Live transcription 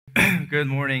Good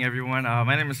morning, everyone.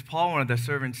 My name is Paul, one of the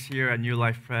servants here at New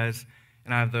Life Pres,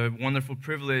 and I have the wonderful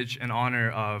privilege and honor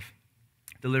of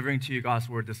delivering to you God's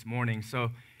Word this morning.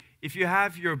 So if you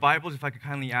have your Bibles, if I could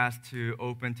kindly ask to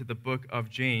open to the book of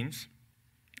James.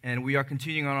 And we are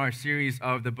continuing on our series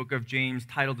of the book of James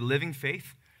titled The Living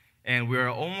Faith, and we are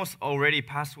almost already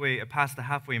past the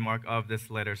halfway mark of this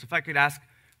letter. So if I could ask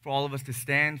for all of us to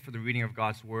stand for the reading of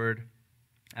God's Word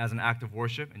as an act of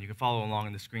worship, and you can follow along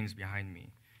on the screens behind me.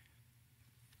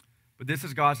 But this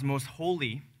is God's most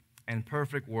holy and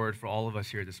perfect word for all of us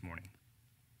here this morning.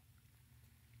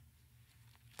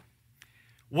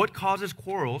 What causes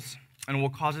quarrels and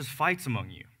what causes fights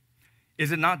among you?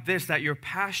 Is it not this, that your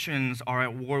passions are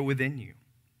at war within you?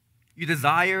 You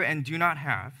desire and do not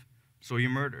have, so you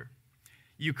murder.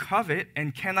 You covet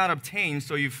and cannot obtain,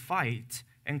 so you fight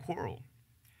and quarrel.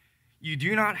 You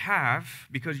do not have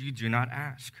because you do not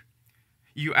ask.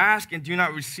 You ask and do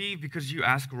not receive because you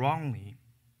ask wrongly,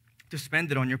 to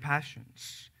spend it on your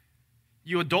passions.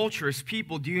 You adulterous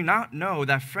people, do you not know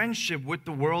that friendship with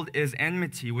the world is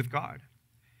enmity with God?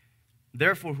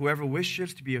 Therefore, whoever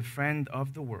wishes to be a friend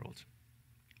of the world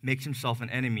makes himself an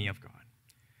enemy of God.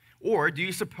 Or do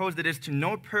you suppose that it is to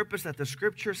no purpose that the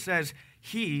Scripture says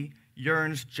he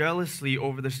yearns jealously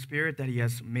over the Spirit that he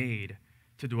has made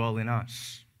to dwell in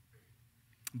us?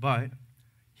 But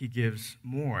he gives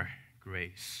more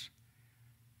grace.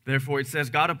 Therefore, it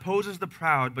says, God opposes the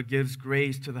proud, but gives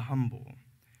grace to the humble.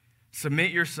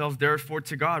 Submit yourselves, therefore,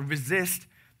 to God. Resist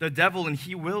the devil, and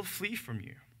he will flee from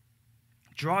you.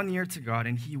 Draw near to God,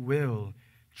 and he will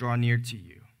draw near to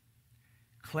you.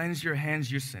 Cleanse your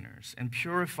hands, you sinners, and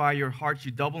purify your hearts,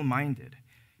 you double-minded.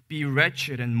 Be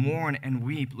wretched and mourn and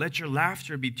weep. Let your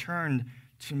laughter be turned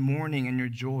to mourning and your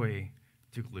joy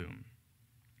to gloom.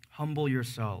 Humble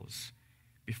yourselves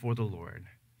before the Lord,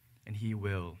 and he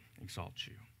will exalt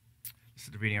you. This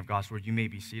is the reading of God's Word. You may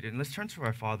be seated. And let's turn to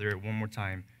our Father one more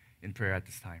time in prayer at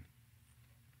this time.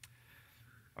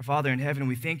 Our Father in heaven,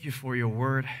 we thank you for your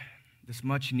word, this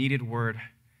much-needed word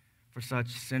for such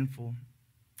sinful,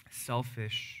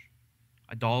 selfish,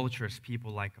 idolatrous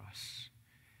people like us.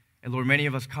 And Lord, many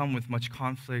of us come with much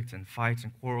conflict and fights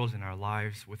and quarrels in our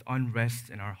lives, with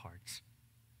unrest in our hearts.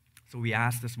 So we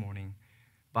ask this morning,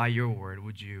 by your word,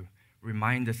 would you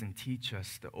remind us and teach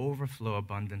us the overflow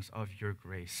abundance of your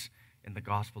grace in the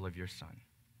gospel of your Son.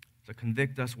 So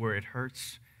convict us where it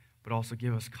hurts, but also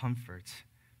give us comfort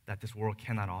that this world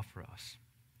cannot offer us.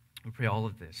 We pray all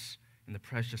of this in the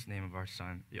precious name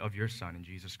of your Son, in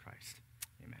Jesus Christ.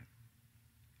 Amen.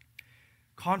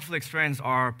 Conflicts, friends,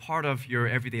 are part of your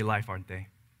everyday life, aren't they?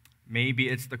 Maybe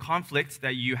it's the conflicts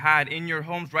that you had in your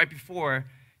homes right before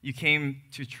you came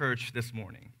to church this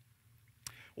morning.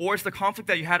 Or it's the conflict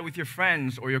that you had with your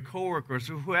friends or your coworkers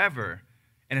or whoever,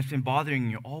 and it's been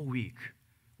bothering you all week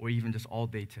or even just all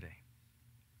day today.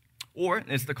 Or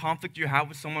it's the conflict you have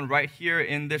with someone right here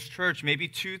in this church, maybe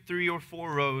 2, 3, or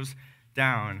 4 rows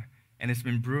down, and it's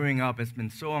been brewing up. It's been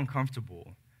so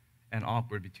uncomfortable and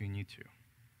awkward between you two.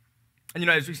 And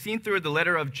as we've seen through the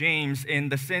letter of James in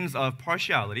the sins of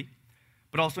partiality,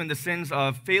 but also in the sins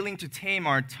of failing to tame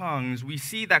our tongues, we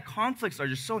see that conflicts are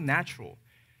just so natural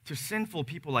to sinful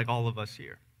people like all of us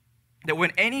here, that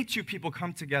when any two people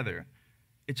come together,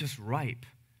 it's just ripe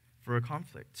for a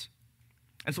conflict.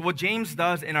 And so what James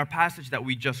does in our passage that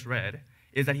we just read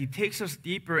is that he takes us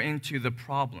deeper into the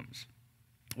problems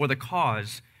or the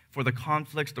cause for the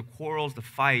conflicts, the quarrels, the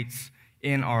fights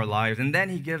in our lives. And then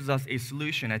he gives us a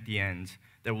solution at the end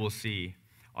that we'll see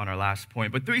on our last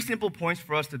point. But 3 simple points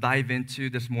for us to dive into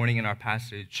this morning in our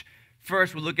passage.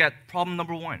 First, we'll look at problem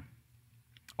number 1.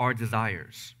 Our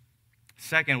desires.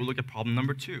 Second, we'll look at problem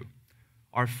number 2,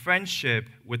 our friendship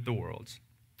with the world.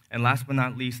 And last but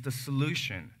not least, the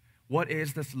solution. What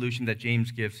is the solution that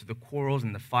James gives to the quarrels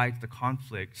and the fights, the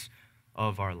conflicts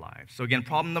of our lives? So again,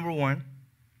 problem number 1,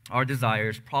 our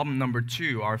desires. Problem number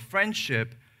 2, our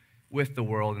friendship with the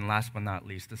world. And last but not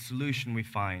least, the solution we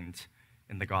find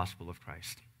in the gospel of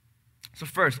Christ. So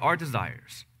first, our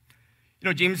desires.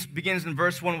 James begins in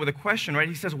verse 1 with a question, right?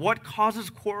 He says, what causes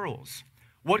quarrels?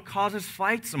 What causes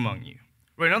fights among you?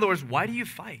 Right? In other words, why do you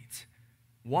fight?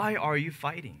 Why are you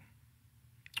fighting?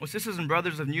 Well, sisters and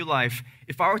brothers of New Life,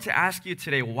 if I were to ask you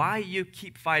today why you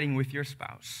keep fighting with your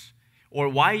spouse, or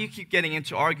why you keep getting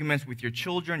into arguments with your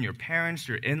children, your parents,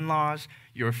 your in-laws,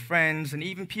 your friends, and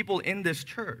even people in this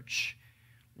church,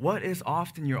 what is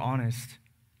often your honest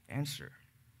answer?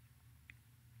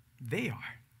 They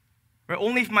are. Right?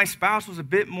 Only if my spouse was a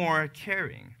bit more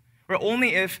caring. Or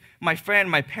only if my friend,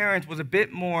 my parent was a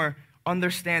bit more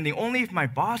understanding, only if my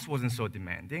boss wasn't so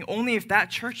demanding, only if that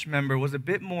church member was a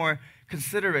bit more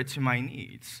considerate to my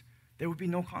needs, there would be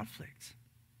no conflict.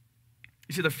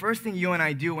 You see, the first thing you and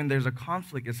I do when there's a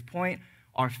conflict is point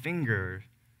our finger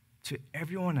to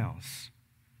everyone else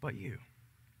but you.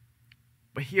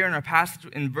 But here in our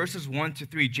passage, in verses 1 to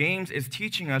 3, James is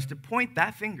teaching us to point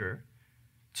that finger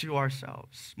to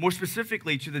ourselves, more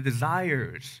specifically to the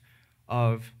desires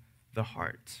of the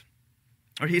heart.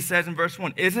 Or he says in verse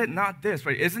 1, is it not this,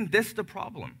 right? Isn't this the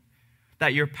problem?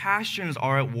 That your passions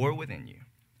are at war within you.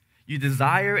 You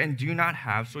desire and do not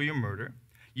have, so you murder.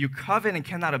 You covet and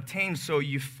cannot obtain, so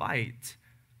you fight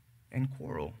and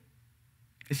quarrel.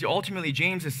 You see, ultimately,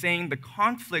 James is saying the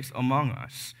conflicts among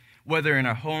us, whether in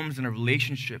our homes, in our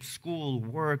relationships, school,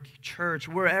 work, church,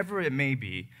 wherever it may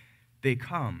be, they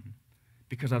come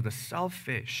because of the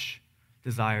selfish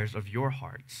desires of your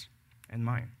hearts and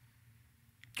mine.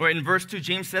 Or in verse 2,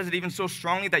 James says it even so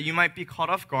strongly that you might be caught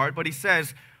off guard, but he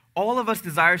says, all of us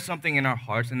desire something in our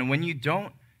hearts, and when you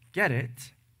don't get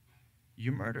it,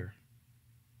 you murder.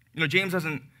 You know, James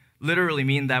doesn't literally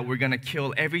mean that we're going to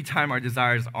kill every time our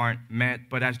desires aren't met,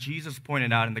 but as Jesus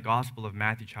pointed out in the Gospel of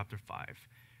Matthew chapter 5,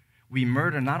 we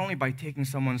murder not only by taking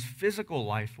someone's physical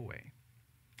life away,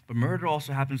 but murder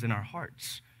also happens in our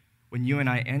hearts when you and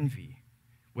I envy,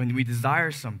 when we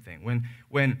desire something,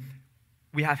 when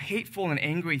we have hateful and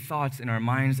angry thoughts in our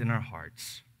minds and our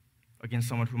hearts against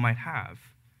someone who might have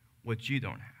what you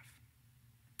don't have.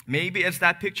 Maybe it's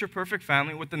that picture-perfect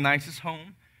family with the nicest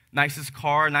home, nicest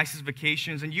car, nicest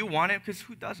vacations, and you want it because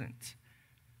who doesn't?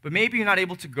 But maybe you're not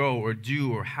able to go or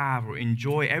do or have or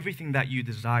enjoy everything that you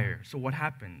desire. So what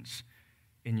happens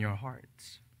in your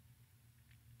hearts?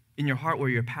 In your heart where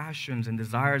your passions and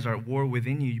desires are at war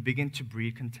within you, you begin to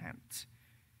breed contempt.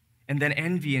 And then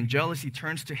envy and jealousy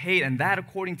turns to hate, and that,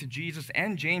 according to Jesus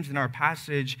and James in our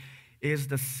passage, is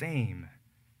the same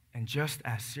and just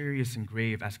as serious and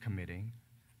grave as committing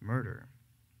murder.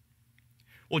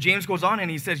 Well, James goes on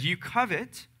and he says, you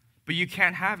covet, but you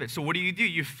can't have it. So what do?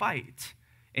 You fight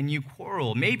and you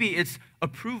quarrel. Maybe it's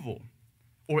approval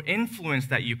or influence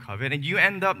that you covet, and you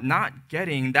end up not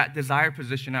getting that desired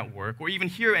position at work or even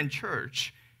here in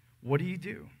church. What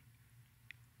do?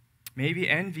 Maybe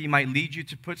envy might lead you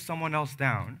to put someone else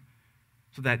down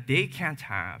so that they can't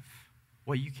have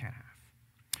what you can't have.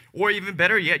 Or even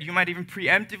better yet, you might even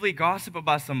preemptively gossip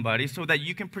about somebody so that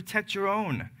you can protect your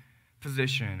own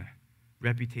position,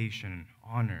 reputation,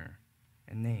 honor,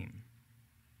 and name.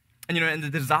 And the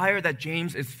desire that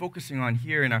James is focusing on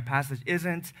here in our passage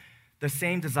isn't the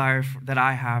same desire that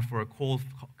I have for a cold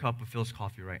cup of Phil's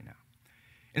coffee right now.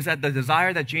 Instead, the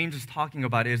desire that James is talking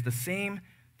about is the same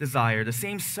desire, the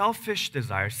same selfish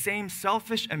desire, same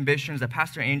selfish ambitions that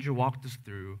Pastor Andrew walked us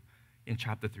through in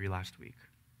chapter 3 last week.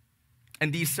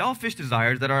 And these selfish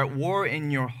desires that are at war in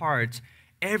your heart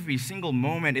every single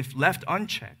moment, if left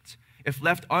unchecked, if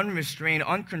left unrestrained,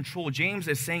 uncontrolled, James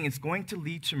is saying it's going to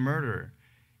lead to murder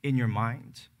in your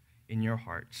mind, in your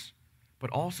hearts,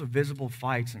 but also visible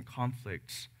fights and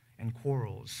conflicts and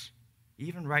quarrels,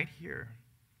 even right here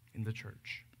in the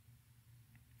church.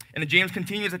 And James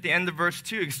continues at the end of verse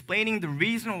 2, explaining the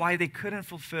reason why they couldn't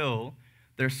fulfill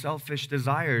their selfish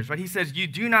desires. Right? He says, you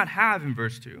do not have, in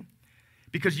verse 2,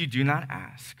 because you do not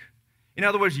ask. In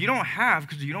other words, you don't have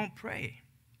because you don't pray.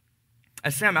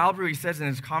 As Sam Albury says in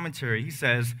his commentary, he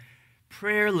says,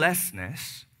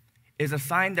 prayerlessness is a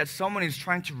sign that someone is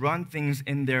trying to run things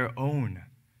in their own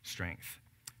strength,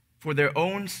 for their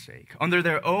own sake, under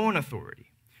their own authority.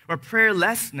 Or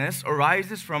prayerlessness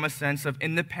arises from a sense of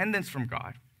independence from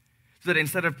God, so that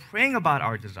instead of praying about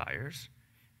our desires,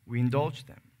 we indulge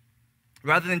them.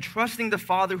 Rather than trusting the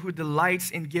Father who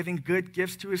delights in giving good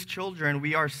gifts to his children,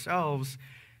 we ourselves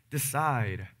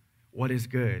decide what is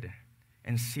good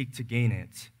and seek to gain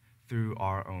it through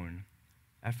our own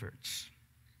efforts.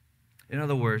 In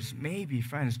other words, maybe,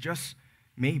 friends, just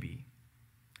maybe,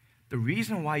 the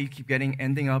reason why you keep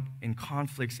ending up in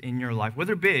conflicts in your life,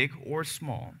 whether big or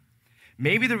small,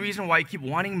 maybe the reason why you keep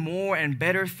wanting more and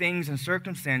better things and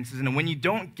circumstances, and when you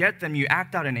don't get them, you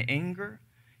act out in anger,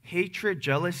 hatred,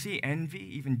 jealousy, envy,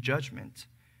 even judgment,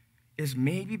 is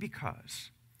maybe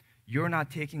because you're not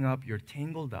taking up your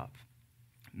tangled up,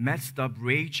 messed up,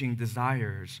 raging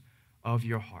desires of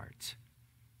your heart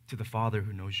to the Father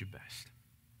who knows you best.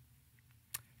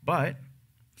 But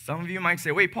some of you might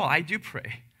say, wait, Paul, I do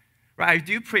pray. Right? I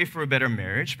do pray for a better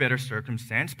marriage, better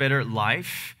circumstance, better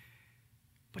life,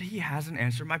 but he hasn't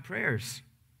answered my prayers.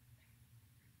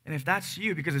 And if that's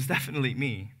you, because it's definitely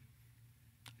me,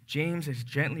 James is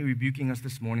gently rebuking us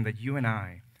this morning that you and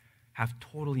I have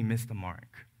totally missed the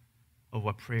mark of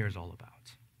what prayer is all about.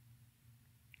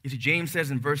 You see, James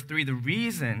says in verse 3, the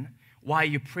reason why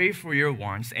you pray for your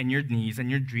wants and your needs and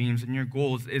your dreams and your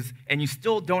goals and you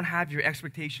still don't have your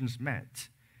expectations met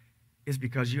is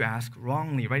because you ask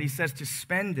wrongly, right? He says to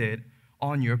spend it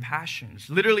on your passions,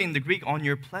 literally in the Greek, on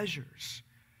your pleasures.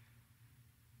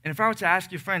 And if I were to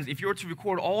ask you, friends, if you were to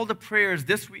record all the prayers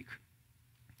this week,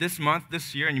 this month,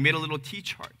 this year, and you made a little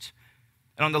T-chart,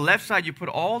 and on the left side you put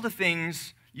all the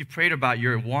things you prayed about,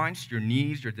 your wants, your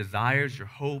needs, your desires, your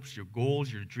hopes, your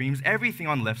goals, your dreams, everything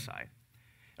on the left side.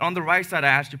 And on the right side, I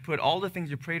asked you to put all the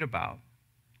things you prayed about,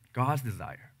 God's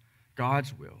desire,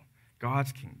 God's will,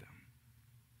 God's kingdom.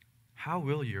 How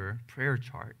will your prayer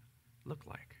chart look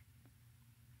like?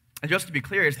 And just to be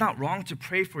clear, it's not wrong to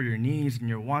pray for your needs and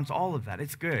your wants, all of that.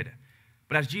 It's good.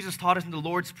 But as Jesus taught us in the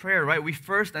Lord's Prayer, right, we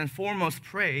first and foremost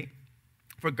pray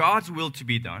for God's will to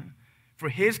be done, for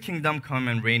His kingdom come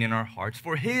and reign in our hearts,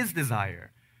 for His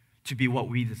desire to be what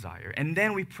we desire. And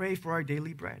then we pray for our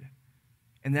daily bread,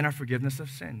 and then our forgiveness of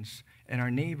sins, and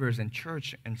our neighbors and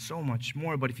church, and so much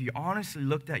more. But if you honestly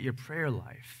looked at your prayer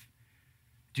life,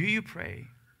 do you pray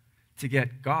to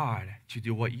get God to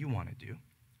do what you want to do?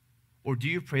 Or do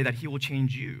you pray that He will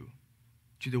change you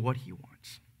to do what He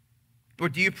wants? Or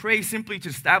do you pray simply to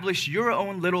establish your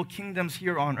own little kingdoms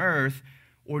here on earth?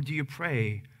 Or do you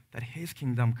pray that His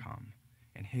kingdom come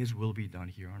and His will be done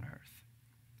here on earth?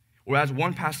 Or as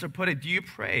one pastor put it, do you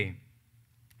pray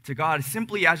to God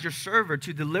simply as your server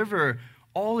to deliver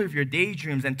all of your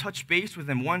daydreams and touch base with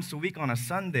Him once a week on a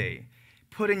Sunday?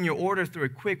 Put in your order through a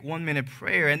quick 1-minute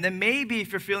prayer, and then maybe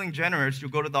if you're feeling generous,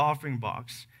 you'll go to the offering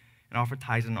box and offer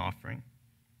tithes and offering.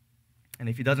 And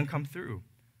if He doesn't come through,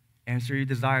 answer your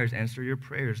desires, answer your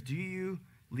prayers. Do you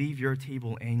leave your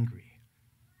table angry,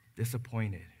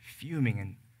 disappointed, fuming,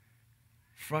 and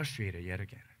frustrated yet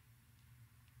again?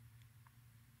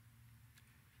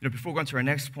 Before going to our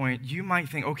next point, you might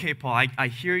think, okay, Paul, I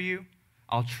hear you.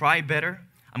 I'll try better.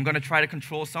 I'm going to try to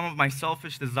control some of my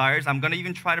selfish desires. I'm going to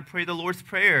even try to pray the Lord's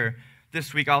Prayer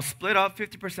this week. I'll split up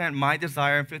 50% my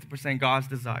desire and 50% God's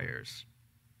desires.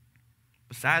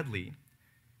 But sadly,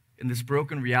 in this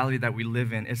broken reality that we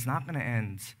live in, it's not going to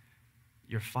end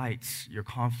your fights, your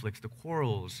conflicts, the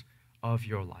quarrels of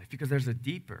your life, because there's a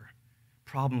deeper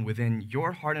problem within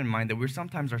your heart and mind that we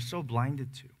sometimes are so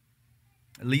blinded to.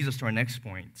 It leads us to our next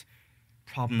point,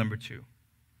 problem number 2,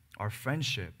 our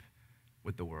friendship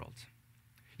with the world.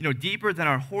 Deeper than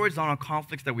our horizontal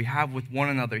conflicts that we have with one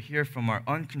another here from our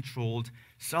uncontrolled,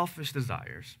 selfish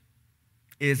desires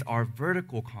is our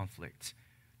vertical conflict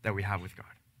that we have with God.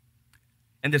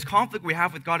 And this conflict we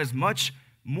have with God is much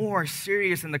more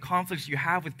serious than the conflicts you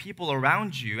have with people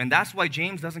around you. And that's why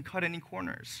James doesn't cut any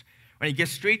corners. When he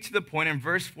gets straight to the point in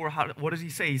verse 4, what does he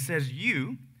say? He says,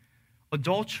 you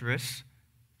adulterous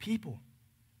people.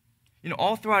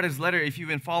 All throughout his letter, if you've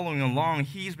been following along,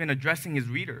 he's been addressing his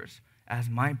readers as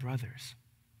my brothers,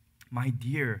 my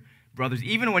dear brothers.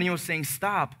 Even when he was saying,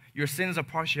 stop your sins of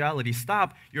partiality,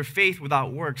 stop your faith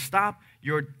without works, stop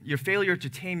your failure to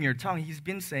tame your tongue, he's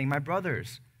been saying, my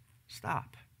brothers,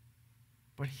 stop.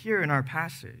 But here in our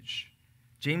passage,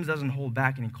 James doesn't hold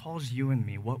back, and he calls you and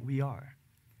me what we are.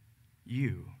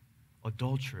 You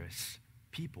adulterous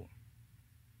people.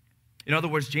 In other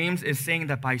words, James is saying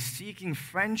that by seeking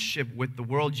friendship with the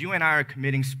world, you and I are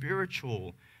committing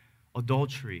spiritual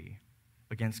adultery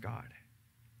against God.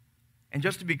 And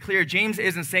just to be clear, James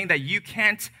isn't saying that you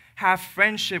can't have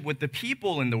friendship with the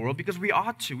people in the world, because we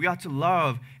ought to. We ought to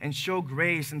love and show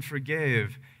grace and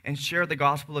forgive and share the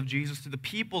gospel of Jesus to the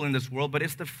people in this world, but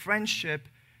it's the friendship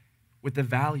with the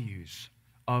values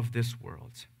of this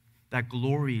world that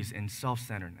glories in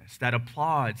self-centeredness, that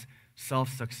applauds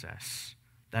self-success,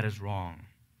 that is wrong.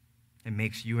 It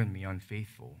makes you and me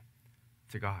unfaithful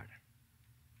to God.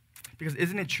 Because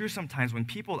isn't it true sometimes when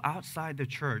people outside the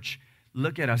church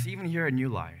look at us, even here at New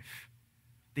Life,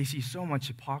 they see so much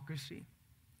hypocrisy,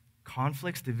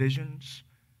 conflicts, divisions,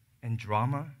 and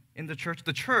drama in the church.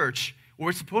 The church, where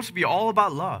it's supposed to be all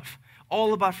about love,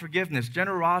 all about forgiveness,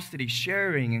 generosity,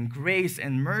 sharing, and grace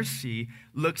and mercy,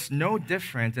 looks no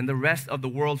different than the rest of the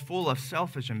world, full of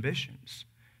selfish ambitions,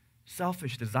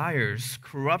 selfish desires,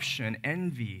 corruption,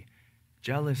 envy,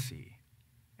 jealousy,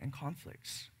 and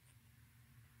conflicts.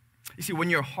 You see, when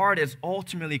your heart is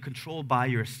ultimately controlled by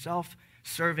your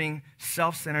self-serving,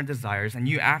 self-centered desires, and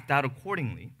you act out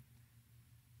accordingly,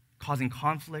 causing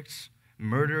conflicts,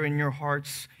 murder in your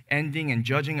hearts, ending and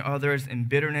judging others in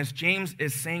bitterness, James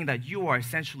is saying that you are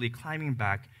essentially climbing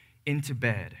back into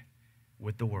bed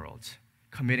with the world,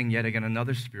 committing yet again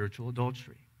another spiritual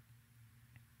adultery.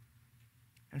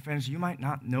 And friends, you might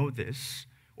not know this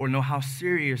or know how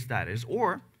serious that is,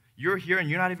 or you're here and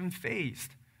you're not even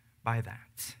fazed by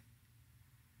that.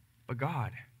 But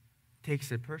God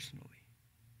takes it personally.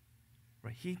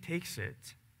 Right? He takes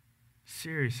it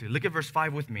seriously. Look at verse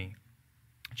 5 with me.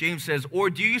 James says, "Or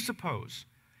do you suppose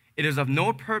it is of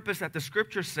no purpose that the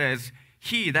scripture says,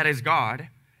 he, that is God,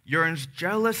 yearns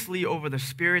jealously over the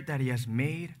Spirit that he has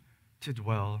made to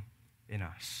dwell in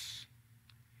us?"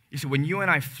 You see, when you and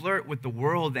I flirt with the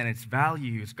world and its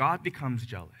values, God becomes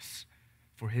jealous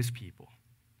for his people.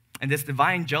 And this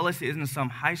divine jealousy isn't some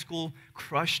high school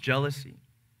crush jealousy.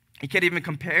 It can't even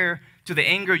compare to the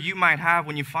anger you might have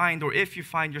when you find, or if you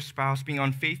find, your spouse being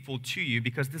unfaithful to you,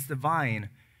 because this divine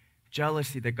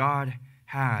jealousy that God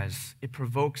has, it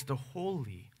provokes the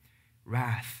holy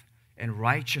wrath and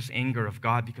righteous anger of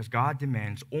God, because God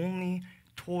demands only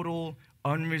total,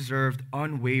 unreserved,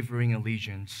 unwavering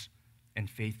allegiance and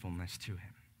faithfulness to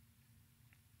him.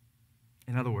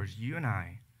 In other words, you and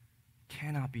I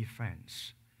cannot be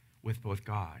friends with both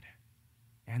God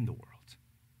and the world.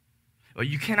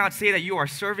 You cannot say that you are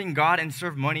serving God and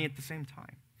serve money at the same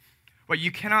time. But you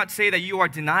cannot say that you are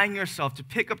denying yourself to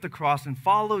pick up the cross and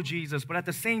follow Jesus, but at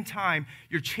the same time,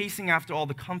 you're chasing after all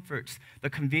the comforts, the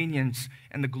convenience,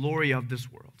 and the glory of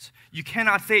this world. You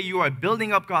cannot say you are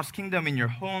building up God's kingdom in your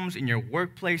homes, in your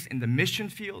workplace, in the mission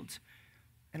field,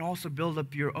 and also build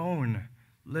up your own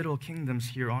little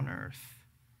kingdoms here on earth.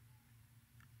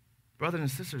 Brothers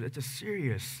and sisters, it's a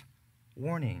serious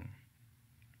warning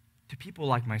to people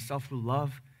like myself who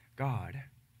love God,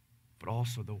 but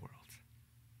also the world.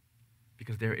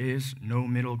 Because there is no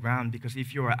middle ground. Because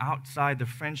if you are outside the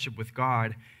friendship with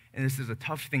God, and this is a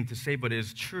tough thing to say, but it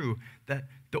is true, that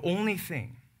the only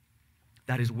thing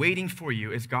that is waiting for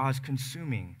you is God's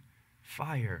consuming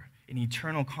fire in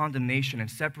eternal condemnation and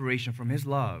separation from his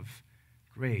love,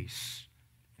 grace,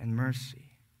 and mercy.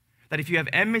 That if you have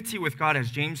enmity with God, as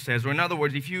James says, or in other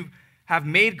words, if you have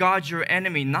made God your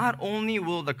enemy, not only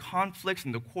will the conflicts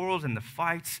and the quarrels and the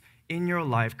fights in your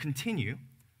life continue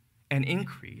and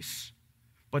increase,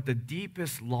 but the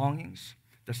deepest longings,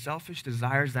 the selfish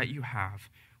desires that you have,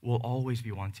 will always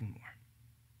be wanting more.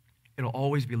 It'll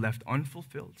always be left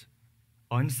unfulfilled,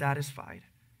 unsatisfied,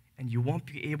 and you won't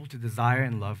be able to desire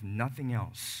and love nothing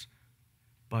else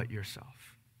but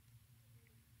yourself.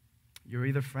 You're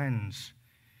either friends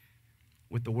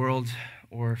with the world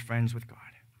or friends with God,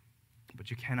 but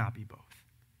you cannot be both.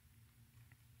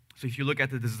 So if you look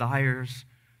at the desires,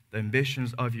 the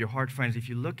ambitions of your heart, friends, if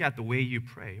you look at the way you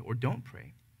pray or don't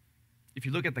pray, if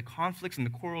you look at the conflicts and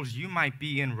the quarrels you might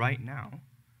be in right now,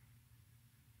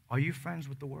 are you friends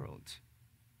with the world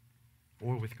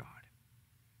or with God?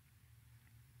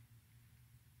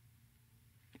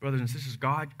 Brothers and sisters,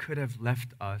 God could have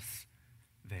left us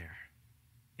there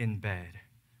in bed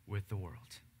with the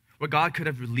world, where God could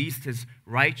have released his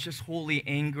righteous, holy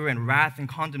anger and wrath and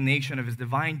condemnation of his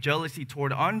divine jealousy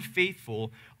toward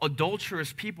unfaithful,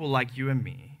 adulterous people like you and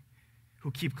me,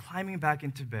 who keep climbing back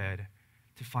into bed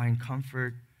to find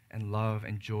comfort and love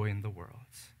and joy in the world.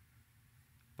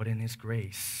 But in his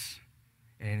grace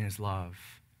and in his love,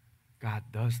 God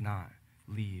does not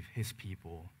leave his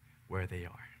people where they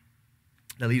are.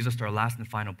 That leads us to our last and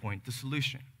final point, the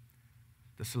solution.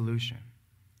 The solution.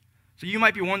 So you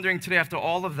might be wondering today, after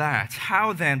all of that,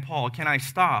 how then, Paul, can I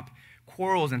stop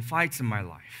quarrels and fights in my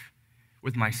life?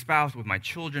 With my spouse, with my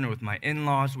children, or with my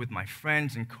in-laws, with my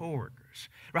friends and coworkers?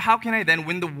 Or how can I then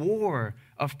win the war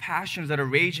of passions that are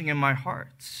raging in my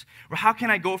heart? Or how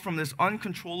can I go from this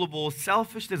uncontrollable,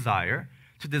 selfish desire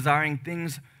to desiring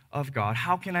things of God?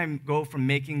 How can I go from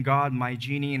making God my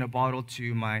genie in a bottle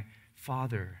to my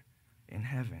Father in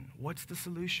heaven? What's the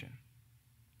solution?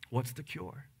 What's the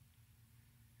cure?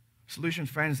 Solution,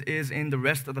 friends, is in the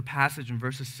rest of the passage in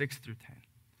verses 6 through 10.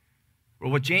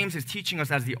 Where what James is teaching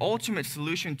us as the ultimate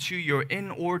solution to your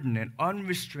inordinate,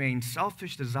 unrestrained,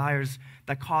 selfish desires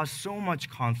that cause so much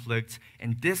conflict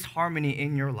and disharmony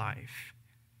in your life.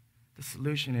 The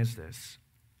solution is this: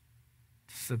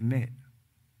 to submit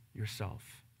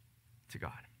yourself to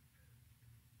God.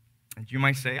 And you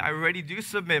might say, I already do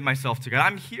submit myself to God.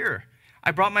 I'm here.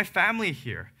 I brought my family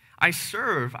here. I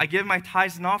serve. I give my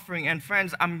tithes and offering. And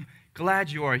friends, I'm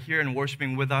glad you are here and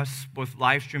worshiping with us, both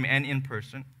live stream and in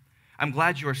person. I'm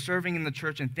glad you are serving in the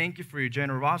church, and thank you for your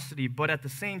generosity. But at the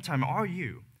same time, are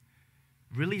you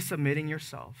really submitting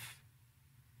yourself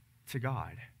to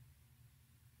God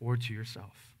or to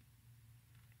yourself?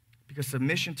 Because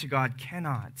submission to God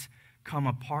cannot come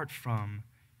apart from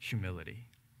humility.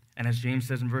 And as James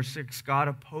says in verse 6, God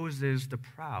opposes the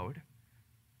proud,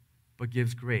 but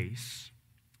gives grace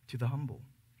to the humble.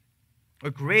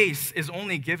 But grace is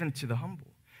only given to the humble.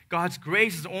 God's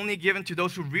grace is only given to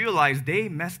those who realize they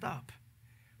messed up.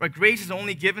 Right? Grace is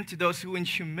only given to those who in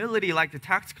humility, like the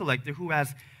tax collector, who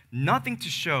has nothing to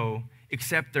show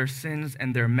accept their sins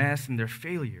and their mess and their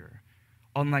failure,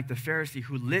 unlike the Pharisee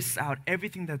who lists out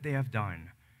everything that they have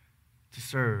done to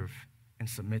serve and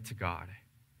submit to God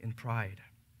in pride.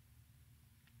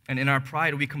 And in our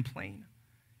pride, we complain,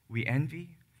 we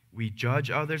envy, we judge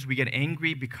others, we get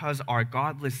angry because our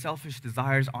godless, selfish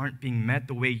desires aren't being met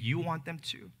the way you want them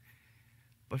to.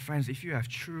 But friends, if you have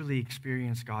truly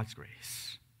experienced God's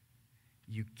grace,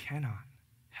 you cannot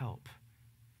help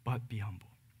but be humble.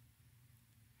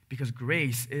 Because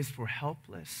grace is for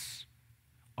helpless,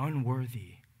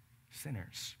 unworthy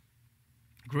sinners.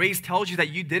 Grace tells you that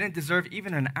you didn't deserve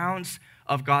even an ounce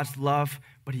of God's love,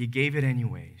 but he gave it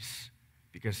anyways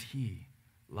because he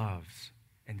loves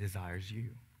and desires you.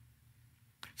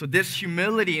 So this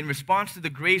humility in response to the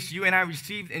grace you and I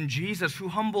received in Jesus, who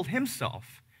humbled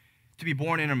himself to be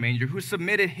born in a manger, who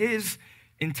submitted his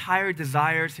entire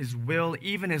desires, his will,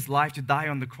 even his life to die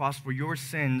on the cross for your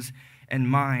sins and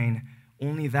mine,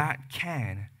 only that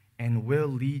can and will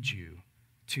lead you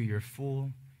to your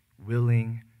full,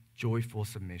 willing, joyful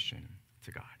submission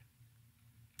to God.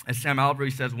 As Sam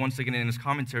Allberry says once again in his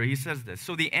commentary, he says this: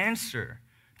 so the answer,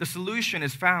 the solution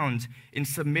is found in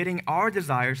submitting our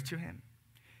desires to him,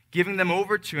 giving them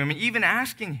over to him, and even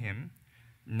asking him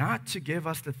not to give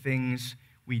us the things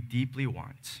we deeply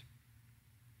want,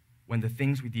 when the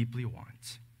things we deeply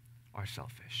want are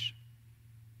selfish.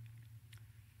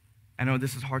 I know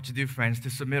this is hard to do, friends, to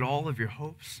submit all of your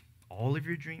hopes, all of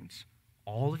your dreams,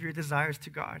 all of your desires to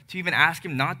God, to even ask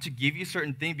him not to give you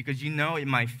certain things because you know it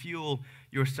might fuel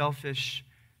your selfish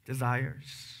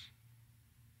desires.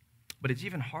 But it's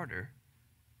even harder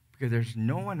because there's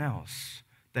no one else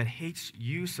that hates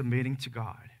you submitting to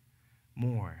God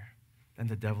more than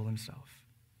the devil himself.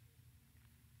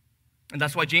 And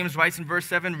that's why James writes in verse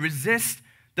 7, resist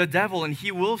the devil and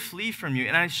he will flee from you.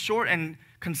 And it's short and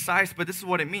concise, but this is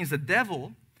what it means. The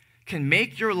devil can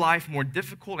make your life more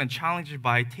difficult and challenging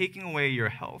by taking away your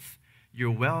health, your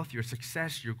wealth, your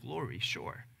success, your glory,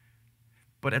 sure.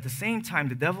 But at the same time,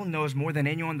 the devil knows more than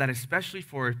anyone that, especially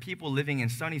for people living in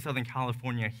sunny Southern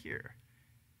California here,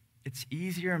 it's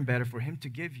easier and better for him to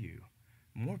give you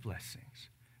more blessings,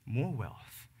 more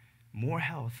wealth, more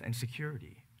health and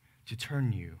security to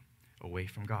turn you away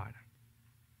from God.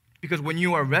 Because when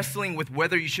you are wrestling with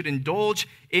whether you should indulge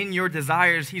in your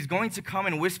desires, he's going to come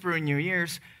and whisper in your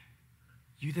ears,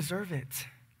 you deserve it.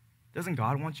 Doesn't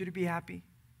God want you to be happy?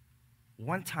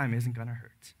 One time isn't going to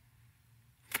hurt.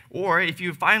 Or if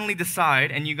you finally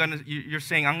decide and you're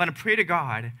saying, I'm going to pray to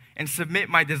God and submit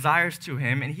my desires to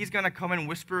him, and he's going to come and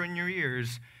whisper in your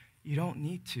ears, you don't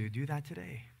need to do that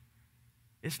today.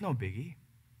 It's no biggie.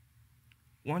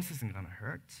 Once isn't going to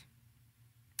hurt.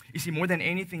 You see, more than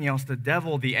anything else, the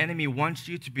devil, the enemy, wants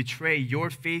you to betray your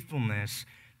faithfulness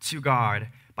to God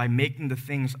by making the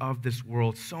things of this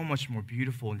world so much more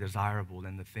beautiful and desirable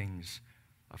than the things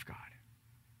of God.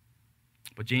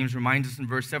 But James reminds us in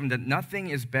verse 7 that nothing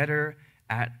is better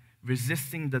at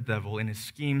resisting the devil in his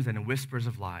schemes and whispers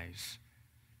of lies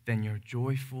than your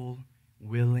joyful,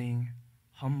 willing,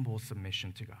 humble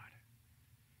submission to God.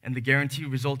 And the guaranteed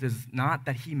result is not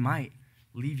that he might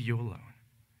leave you alone,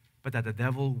 but that the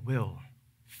devil will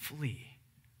flee,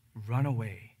 run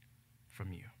away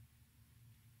from you.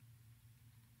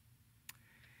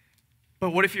 But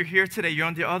what if you're here today, you're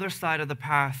on the other side of the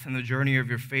path in the journey of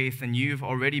your faith, and you've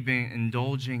already been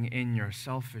indulging in your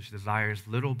selfish desires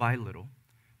little by little,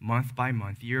 month by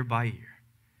month, year by year.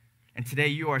 And today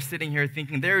you are sitting here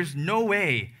thinking, there is no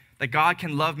way that God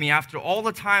can love me after all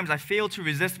the times I failed to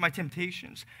resist my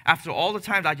temptations, after all the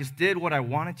times I just did what I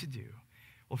wanted to do.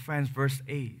 Well, friends, verse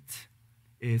 8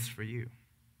 is for you.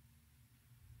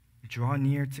 Draw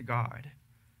near to God,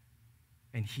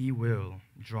 and he will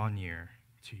draw near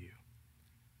to you.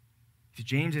 See,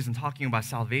 James isn't talking about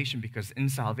salvation because in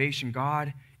salvation,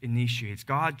 God initiates,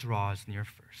 God draws near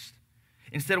first.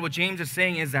 Instead, what James is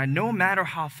saying is that no matter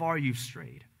how far you've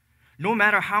strayed, no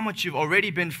matter how much you've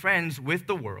already been friends with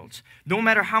the world, no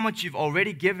matter how much you've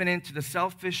already given in to the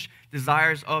selfish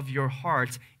desires of your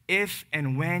heart, if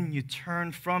and when you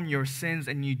turn from your sins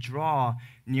and you draw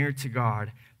near to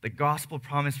God, the gospel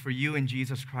promise for you in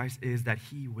Jesus Christ is that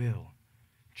he will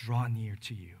draw near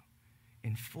to you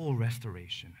in full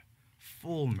restoration,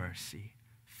 full mercy,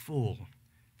 full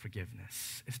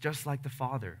forgiveness. It's just like the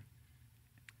father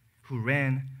who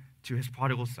ran to his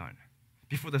prodigal son.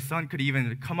 Before the son could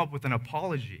even come up with an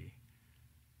apology,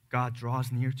 God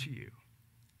draws near to you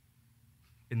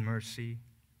in mercy,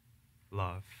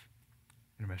 love,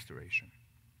 and restoration.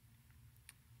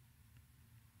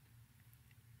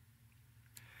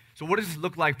 So what does this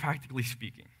look like practically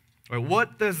speaking? Or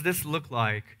what does this look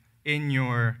like in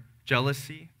your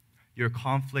jealousy, your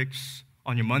conflicts,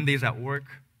 on your Mondays at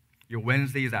work, your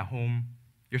Wednesdays at home,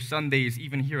 your Sundays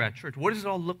even here at church? What does it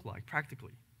all look like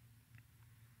practically?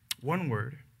 One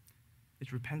word,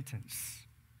 it's repentance.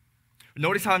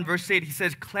 Notice how in verse 8 he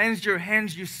says, "Cleanse your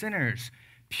hands, you sinners.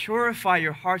 Purify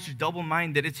your hearts, you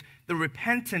double-minded." It's the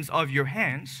repentance of your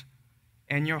hands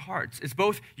and your hearts. It's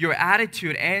both your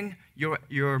attitude and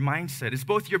your mindset. It's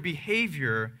both your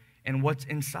behavior and what's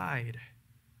inside.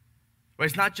 But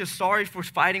it's not just sorry for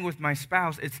fighting with my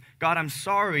spouse. It's, God, I'm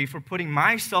sorry for putting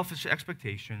my selfish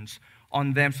expectations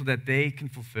on them so that they can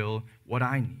fulfill what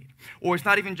I need. Or it's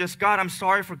not even just, God, I'm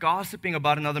sorry for gossiping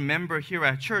about another member here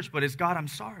at church, but it's, God, I'm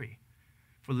sorry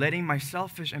for letting my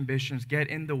selfish ambitions get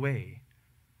in the way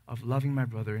of loving my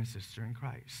brother and sister in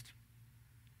Christ.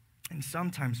 And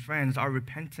sometimes, friends, our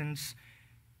repentance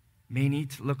may need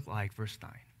to look like verse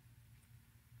 9.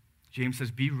 James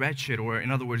says, "Be wretched," or in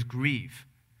other words, grieve,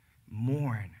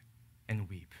 mourn, and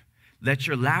weep. Let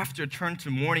your laughter turn to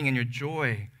mourning and your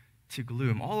joy to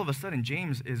gloom. All of a sudden,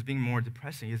 James is being more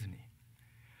depressing, isn't he?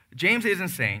 James isn't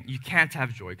saying you can't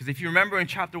have joy, because if you remember in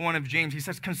chapter 1 of James, he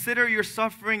says, "Consider your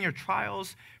suffering, your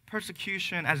trials,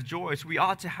 persecution as joy." So we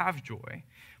ought to have joy.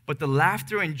 But the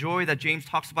laughter and joy that James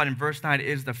talks about in verse 9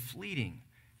 is the fleeting,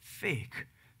 fake,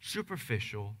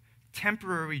 superficial,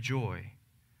 temporary joy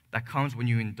that comes when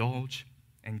you indulge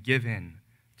and give in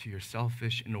to your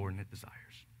selfish, inordinate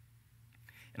desires.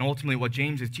 And ultimately, what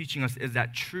James is teaching us is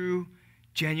that true,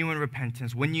 genuine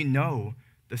repentance, when you know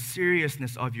the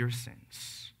seriousness of your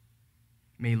sins,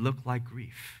 may look like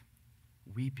grief,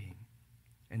 weeping,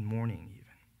 and mourning even.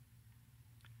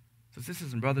 So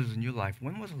sisters and brothers in your life,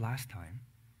 when was the last time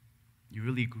you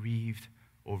really grieved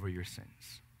over your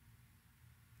sins?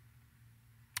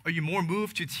 Are you more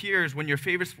moved to tears when your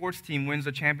favorite sports team wins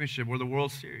the championship or the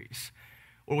World Series?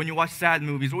 Or when you watch sad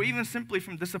movies, or even simply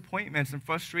from disappointments and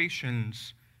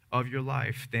frustrations of your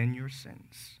life than your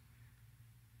sins?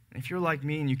 And if you're like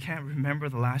me and you can't remember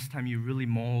the last time you really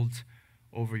mulled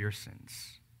over your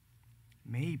sins,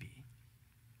 maybe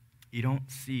you don't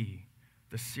see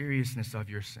the seriousness of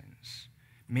your sins.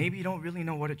 Maybe you don't really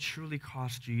know what it truly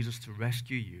cost Jesus to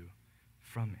rescue you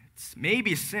from it.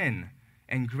 Maybe sin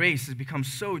and grace has become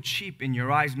so cheap in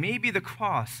your eyes. Maybe the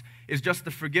cross is just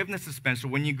the forgiveness dispenser.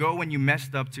 When you go when you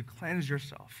messed up to cleanse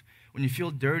yourself, when you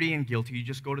feel dirty and guilty, you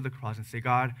just go to the cross and say,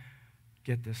 "God,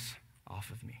 get this off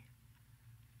of me."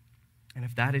 And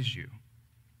if that is you,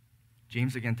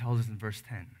 James again tells us in verse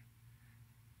 10,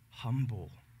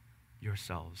 humble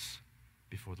yourselves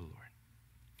before the Lord.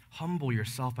 Humble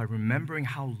yourself by remembering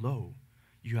how low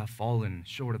you have fallen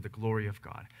short of the glory of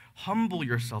God. Humble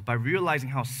yourself by realizing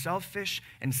how selfish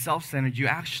and self-centered you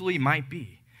actually might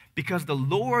be. Because the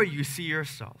lower you see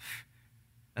yourself,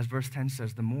 as verse 10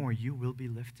 says, the more you will be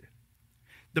lifted.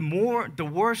 The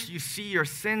worse you see your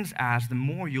sins as, the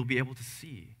more you'll be able to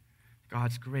see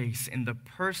God's grace in the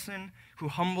person who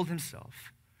humbled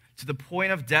himself to the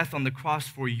point of death on the cross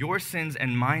for your sins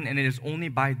and mine. And it is only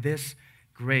by this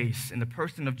grace in the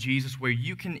person of Jesus where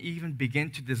you can even begin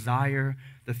to desire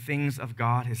the things of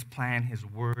God, his plan, his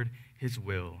word, his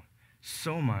will,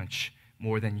 so much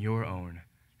more than your own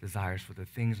desires for the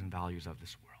things and values of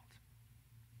this world.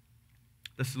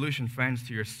 The solution, friends,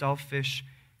 to your selfish,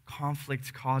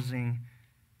 conflict-causing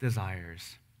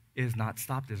desires is not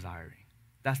stop desiring.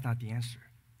 That's not the answer.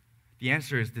 The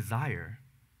answer is desire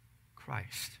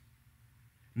Christ.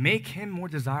 Make him more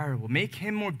desirable. Make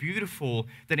him more beautiful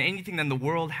than anything that the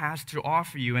world has to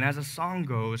offer you. And as the song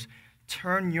goes,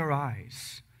 turn your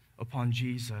eyes upon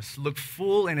Jesus. Look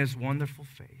full in his wonderful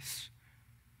face,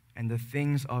 and the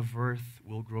things of earth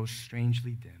will grow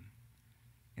strangely dim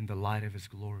in the light of his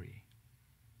glory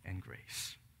and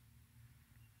grace.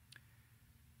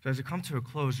 So as we come to a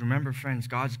close, remember, friends,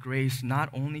 God's grace not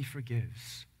only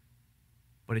forgives,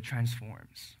 but it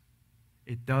transforms.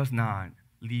 It does not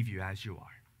leave you as you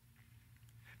are.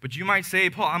 But you might say,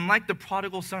 "Paul, I'm like the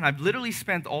prodigal son. I've literally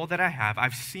spent all that I have.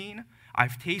 I've seen,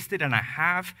 I've tasted, and I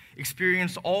have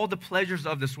experienced all the pleasures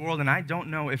of this world, and I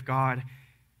don't know if God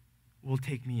will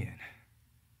take me in."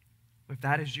 If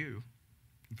that is you,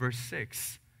 verse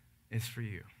 6 is for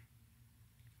you.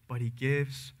 But he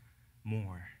gives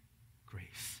more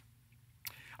grace.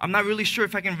 I'm not really sure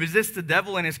if I can resist the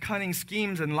devil and his cunning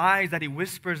schemes and lies that he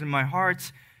whispers in my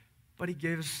heart, but he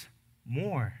gives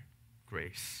more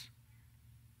grace.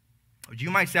 You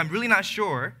might say, "I'm really not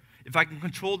sure if I can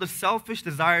control the selfish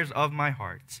desires of my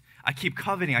heart. I keep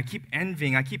coveting, I keep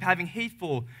envying, I keep having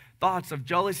hateful thoughts of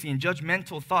jealousy and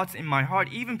judgmental thoughts in my heart,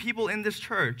 even people in this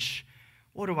church.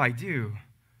 What do I do?"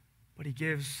 But he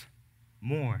gives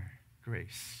more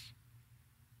grace.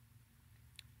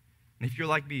 And if you're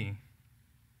like me,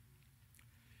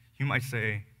 you might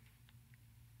say,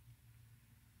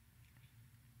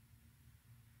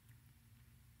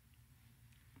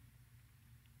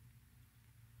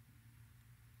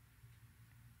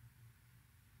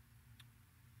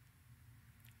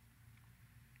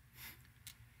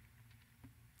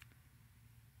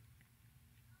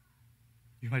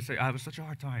 You might say, I have such a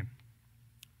hard time.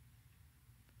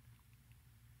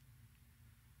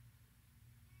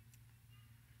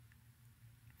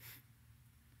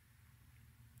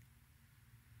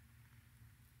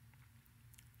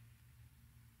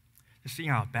 Just seeing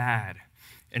how bad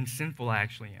and sinful I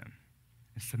actually am,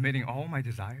 and submitting all my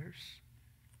desires,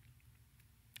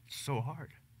 it's so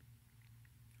hard.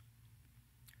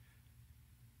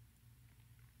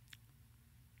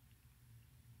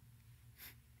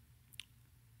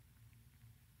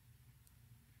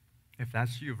 If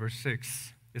that's you, verse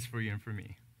 6 is for you and for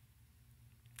me.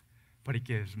 But it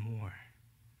gives more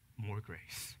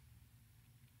grace.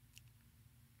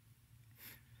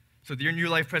 So dear New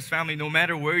Life Press family, no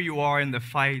matter where you are in the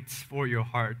fight for your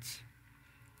heart,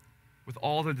 with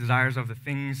all the desires of the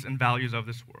things and values of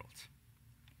this world,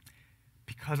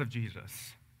 because of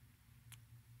Jesus,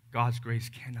 God's grace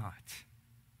cannot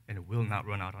and it will not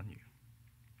run out on you.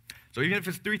 So even if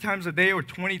it's 3 times a day or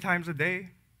 20 times a day,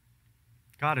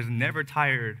 God is never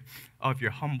tired of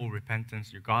your humble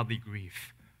repentance, your godly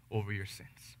grief over your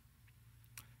sins.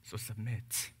 So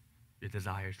submit your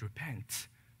desires, repent,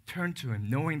 turn to him,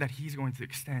 knowing that he's going to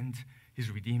extend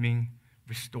his redeeming,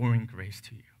 restoring grace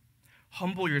to you.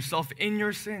 Humble yourself in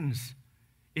your sins,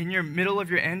 in your middle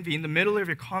of your envy, in the middle of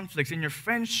your conflicts, in your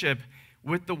friendship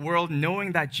with the world,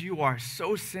 knowing that you are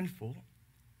so sinful.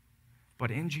 But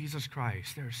in Jesus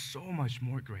Christ, there is so much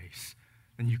more grace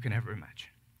than you can ever imagine.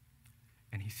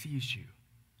 And he sees you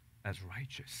as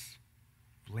righteous,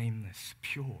 blameless,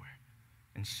 pure,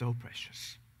 and so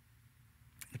precious.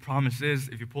 The promise is,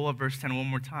 if you pull up verse 10 one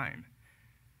more time,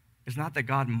 it's not that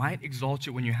God might exalt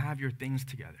you when you have your things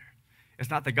together. It's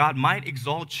not that God might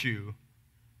exalt you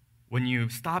when you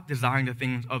stop desiring the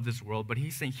things of this world, but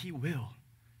he's saying he will.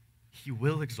 He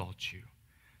will exalt you.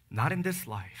 Not in this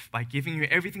life, by giving you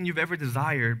everything you've ever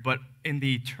desired, but in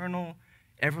the eternal,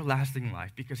 everlasting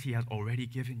life, because he has already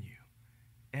given you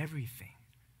everything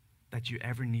that you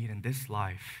ever need in this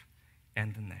life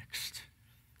and the next.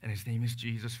 And his name is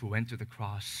Jesus, who went to the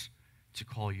cross to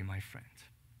call you my friend.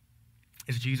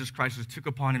 It's Jesus Christ who took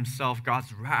upon himself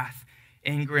God's wrath,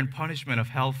 anger, and punishment of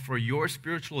hell for your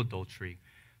spiritual adultery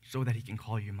so that he can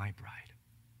call you my bride.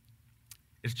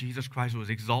 It's Jesus Christ who was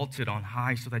exalted on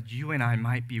high so that you and I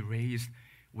might be raised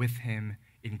with him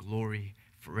in glory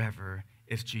forever.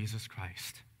 It's Jesus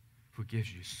Christ who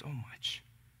gives you so much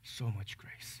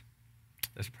grace.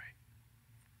 Let's pray.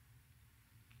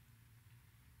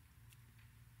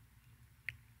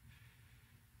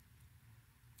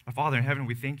 Our Father in heaven,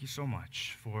 we thank you so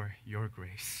much for your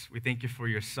grace. We thank you for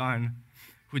your Son,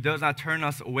 who does not turn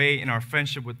us away in our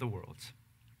friendship with the world.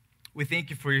 We thank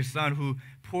you for your Son, who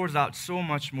pours out so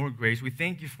much more grace. We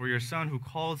thank you for your Son, who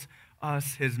calls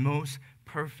us his most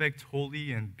perfect,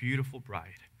 holy, and beautiful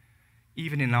bride.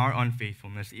 Even in our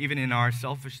unfaithfulness, even in our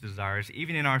selfish desires,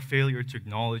 even in our failure to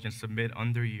acknowledge and submit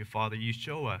under you, Father, you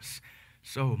show us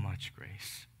so much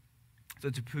grace. So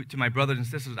to my brothers and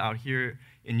sisters out here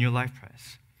in New Life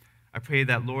Press, I pray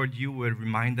that, Lord, you would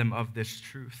remind them of this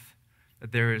truth,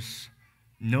 that there is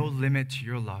no limit to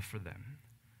your love for them,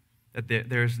 that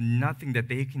there is nothing that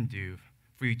they can do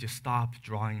for you to stop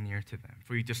drawing near to them,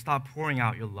 for you to stop pouring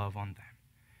out your love on them.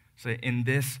 So in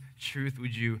this truth,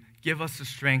 would you give us the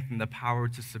strength and the power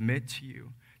to submit to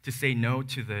you, to say no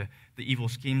to the evil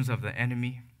schemes of the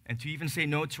enemy, and to even say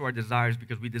no to our desires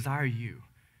because we desire you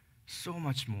so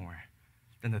much more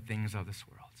than the things of this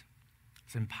world.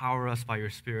 So empower us by your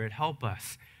Spirit. Help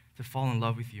us to fall in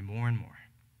love with you more and more.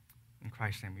 In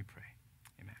Christ's name we pray.